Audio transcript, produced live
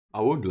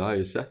I won't lie,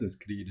 Assassin's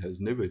Creed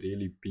has never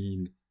really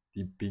been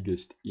the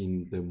biggest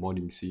in the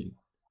modding scene.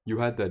 You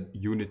had that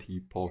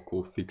Unity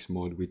parkour fix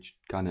mod, which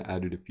kind of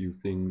added a few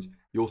things.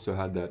 You also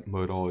had that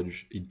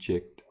Mirage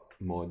eject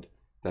mod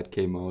that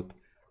came out.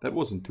 That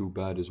wasn't too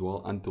bad as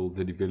well until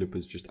the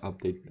developers just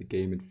updated the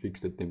game and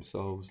fixed it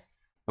themselves.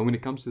 And when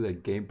it comes to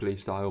that gameplay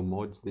style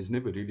mods, there's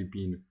never really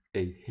been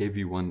a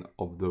heavy one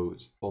of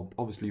those. Well,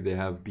 obviously they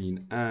have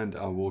been, and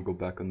I will go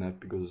back on that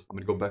because I'm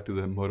gonna go back to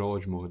the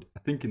Mirage mod. I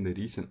think in the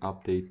recent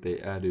update they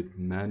added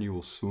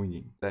manual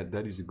swinging. That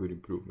is a good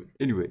improvement.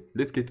 Anyway,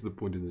 let's get to the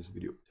point of this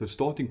video. So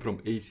starting from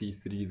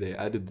AC3, they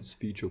added this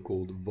feature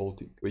called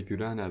vaulting, where if you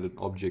ran at an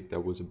object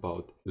that was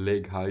about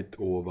leg height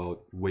or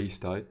about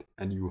waist height,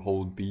 and you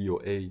hold B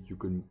or A, you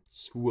can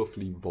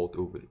swiftly vault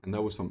over it. And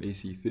that was from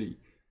AC3.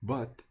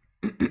 But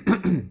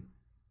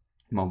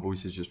my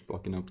voice is just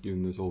fucking up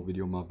during this whole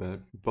video, my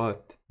bad.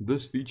 But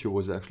this feature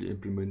was actually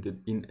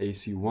implemented in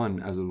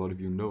AC1, as a lot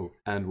of you know,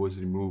 and was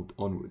removed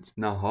onwards.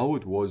 Now, how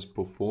it was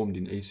performed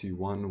in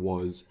AC1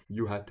 was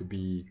you had to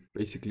be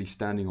basically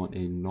standing on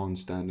a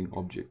non-standing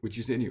object, which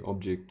is any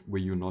object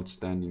where you're not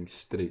standing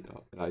straight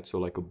up, right? So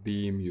like a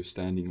beam, you're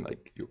standing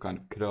like you're kind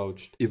of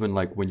crouched. Even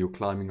like when you're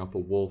climbing up a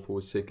wall for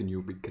a second,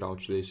 you'll be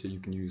crouched there, so you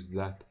can use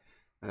that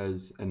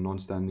as a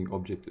non-standing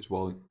object as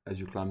well. As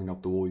you're climbing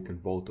up the wall, you can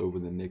vault over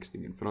the next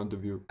thing in front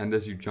of you, and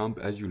as you jump,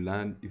 as you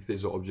land, if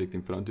there's an object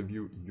in front of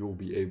you, you'll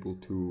be able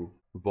to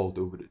vault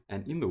over it.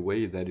 And in the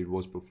way that it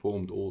was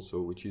performed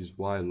also, which is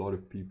why a lot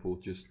of people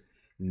just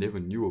never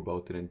knew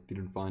about it and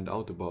didn't find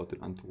out about it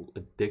until a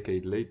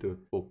decade later,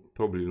 or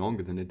probably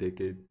longer than a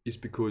decade, is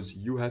because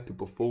you had to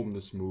perform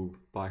this move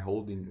by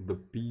holding the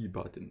B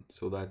button.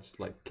 So that's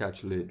like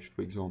catch ledge,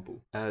 for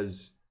example,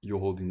 as you're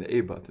holding the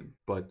A button.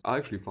 But I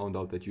actually found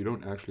out that you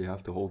don't actually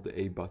have to hold the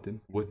A button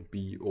with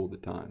B all the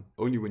time,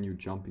 only when you're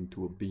jumping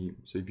to a beam.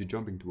 So if you're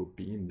jumping to a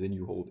beam, then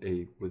you hold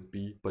A with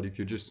B. But if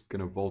you're just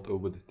gonna vault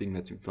over the thing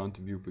that's in front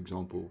of you, for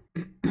example,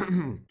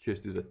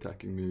 chest is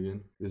attacking me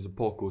again, there's a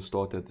parkour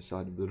start at the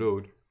side of the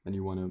road, and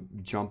you want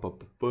to jump up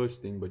the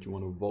first thing, but you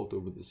want to vault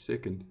over the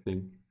second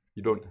thing,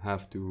 you don't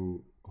have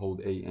to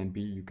hold A and B,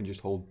 you can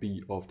just hold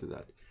B after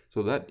that.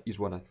 So that is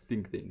what I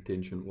think the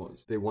intention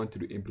was. They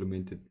wanted to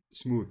implement it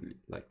smoothly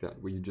like that,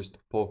 where you just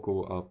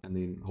parkour up and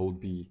then hold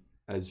B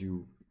as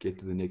you get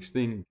to the next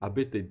thing. I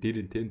bet they did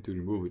intend to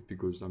remove it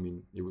because, I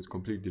mean, it was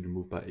completely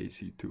removed by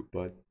AC2,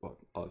 but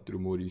I'll do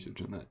more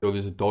research on that. So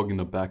there's a dog in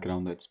the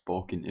background that's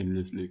barking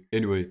endlessly.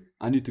 Anyway,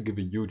 I need to give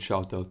a huge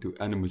shout out to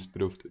Animus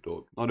Drifter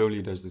Dog. Not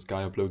only does this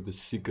guy upload the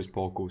sickest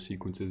parkour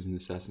sequences in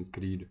Assassin's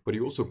Creed, but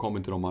he also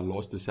commented on my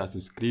last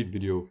Assassin's Creed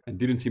video and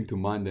didn't seem to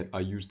mind that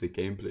I used the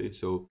gameplay,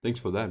 so thanks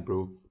for that,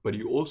 bro. But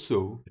he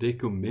also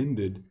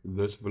recommended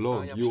this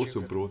vlog. He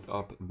also brought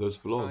up this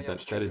vlog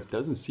that it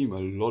doesn't seem a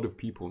lot of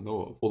people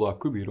know of. Although I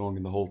could be wrong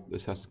and the whole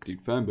Assassin's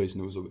Creed fanbase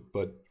knows of it,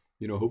 but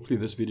you know, hopefully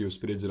this video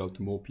spreads it out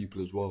to more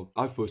people as well.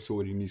 I first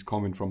saw it in his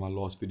comment from my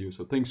last video,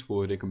 so thanks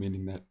for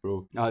recommending that,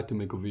 bro. I had to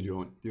make a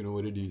video on it, you know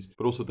what it is.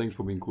 But also thanks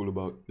for being cool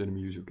about letting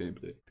me use your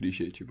gameplay.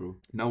 Appreciate you, bro.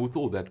 Now with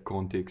all that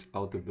context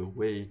out of the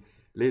way,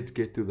 let's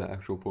get to the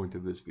actual point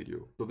of this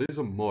video. So there's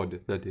a mod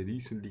that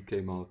recently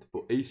came out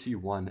for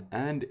AC1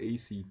 and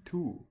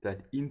AC2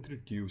 that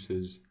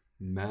introduces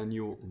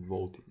manual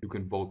vaulting. You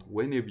can vault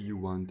whenever you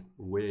want,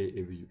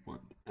 wherever you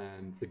want.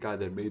 And the guy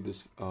that made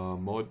this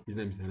mod, his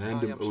name's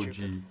Random OG.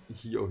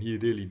 He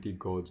really did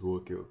God's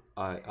work here.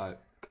 I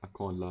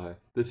can't lie.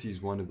 This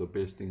is one of the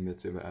best things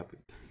that's ever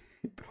happened.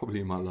 Probably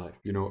in my life.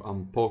 You know,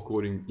 I'm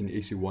parkouring in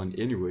AC1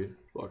 anyway.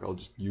 Fuck, I'll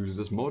just use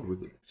this mod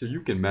with it. So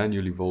you can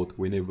manually vault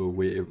whenever,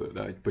 wherever,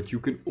 right? But you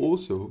can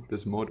also,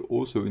 this mod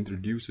also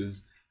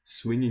introduces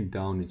swinging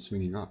down and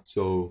swinging up.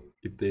 So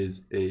if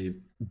there's a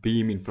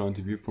beam in front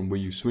of you from where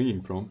you're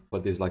swinging from,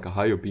 but there's like a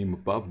higher beam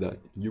above that,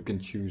 you can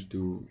choose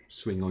to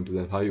swing onto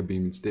that higher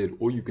beam instead,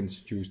 or you can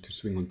choose to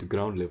swing onto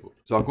ground level.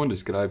 So I'm going to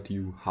describe to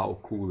you how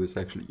cool this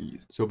actually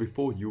is. So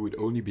before, you would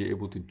only be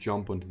able to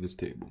jump onto this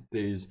table.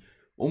 There's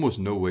almost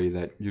no way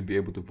that you'd be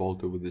able to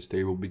vault over this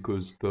table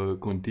because the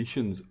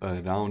conditions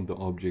around the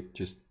object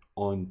just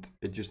aren't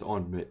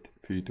met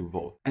for you to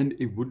vault. And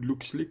it would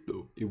look slick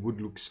though. It would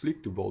look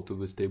slick to vault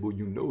over this table.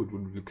 You know it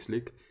would look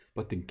slick,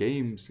 but the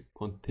game's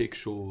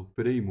contextual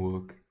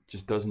framework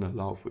just doesn't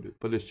allow for it.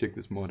 But let's check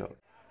this mod out.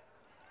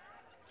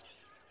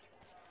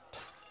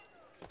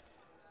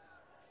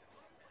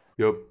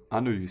 Yep, I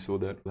know you saw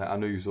that. I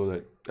know you saw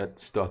that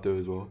stutter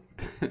as well.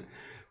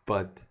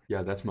 But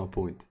yeah, that's my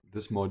point.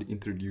 This mod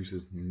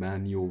introduces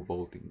manual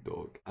vaulting,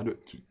 dog. I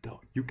don't cheat,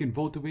 dog. You can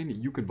vault over any.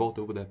 You can vault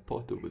over that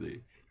pot over there.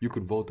 You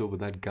could vault over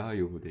that guy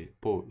over there.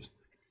 Pause.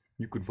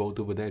 You could vault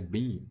over that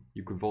beam.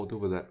 You could vault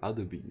over that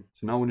other beam.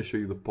 So now I want to show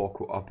you the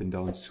parkour up and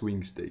down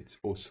swing states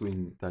or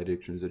swing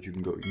directions that you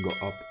can go. You can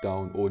go up,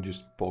 down, or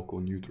just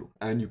parkour neutral.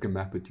 And you can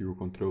map it to your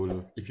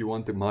controller. If you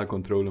want my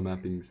controller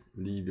mappings,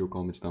 leave your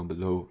comments down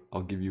below.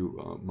 I'll give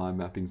you my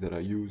mappings that I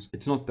use.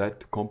 It's not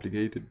that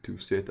complicated to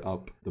set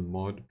up the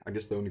mod. I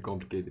guess the only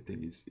complicated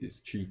thing is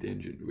cheat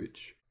engine,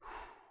 which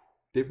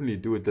definitely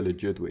do it the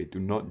legit way. Do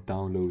not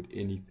download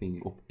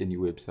anything off any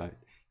website.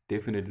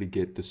 definitely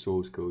get the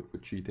source code for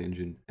Cheat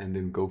Engine and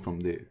then go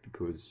from there,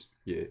 because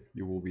yeah,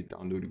 you will be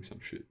downloading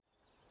some shit.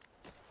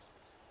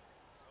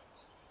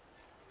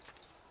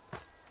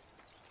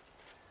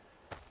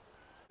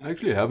 I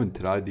actually haven't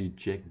tried the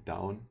check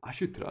down. I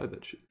should try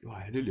that shit. Oh,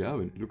 I really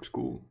haven't. It looks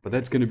cool. But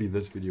that's gonna be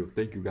this video.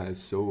 Thank you guys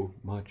so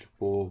much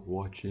for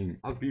watching.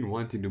 I've been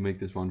wanting to make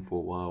this one for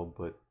a while,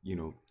 but you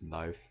know,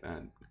 life,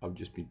 and I've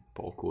just been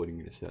parkouring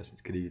in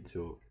Assassin's Creed,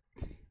 so.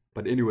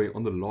 But anyway,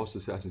 on the last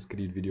Assassin's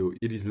Creed video,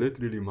 it is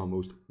literally my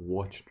most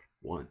watched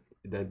one.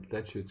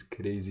 That shit's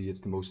crazy.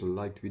 It's the most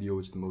liked video.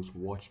 It's the most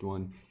watched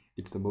one.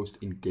 It's the most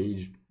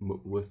engaged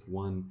with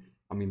one.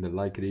 I mean, the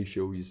like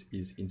ratio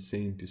is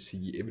insane to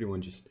see.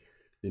 Everyone just,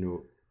 you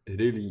know,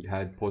 really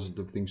had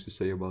positive things to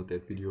say about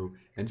that video,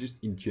 and just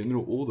in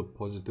general, all the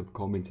positive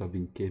comments I've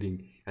been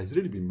getting has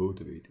really been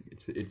motivating.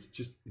 It's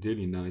just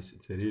really nice.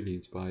 It's really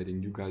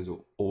inspiring. You guys are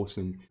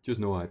awesome. Just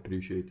know I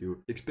appreciate you.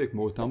 Expect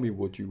more. Tell me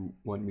what you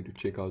want me to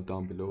check out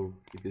down below.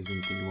 If there's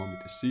anything you want me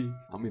to see,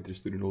 I'm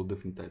interested in all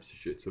different types of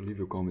shit. So leave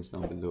your comments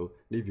down below.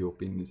 Leave your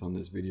opinions on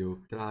this video.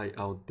 Try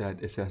out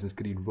that Assassin's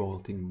Creed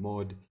vaulting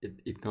mod.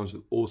 It comes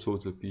with all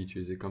sorts of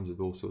features. It comes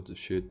with all sorts of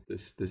shit.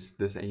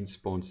 This ain't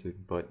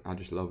sponsored, but I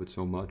just love it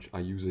so much. I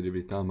use it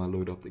every time I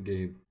load up the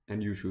game,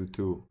 and you should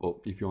too.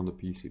 Well, if you're on the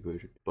PC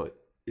version. But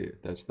yeah,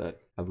 that's that.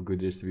 Have a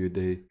good rest of your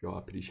day. Yo, I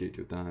appreciate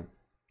your time.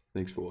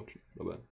 Thanks for watching. Bye bye.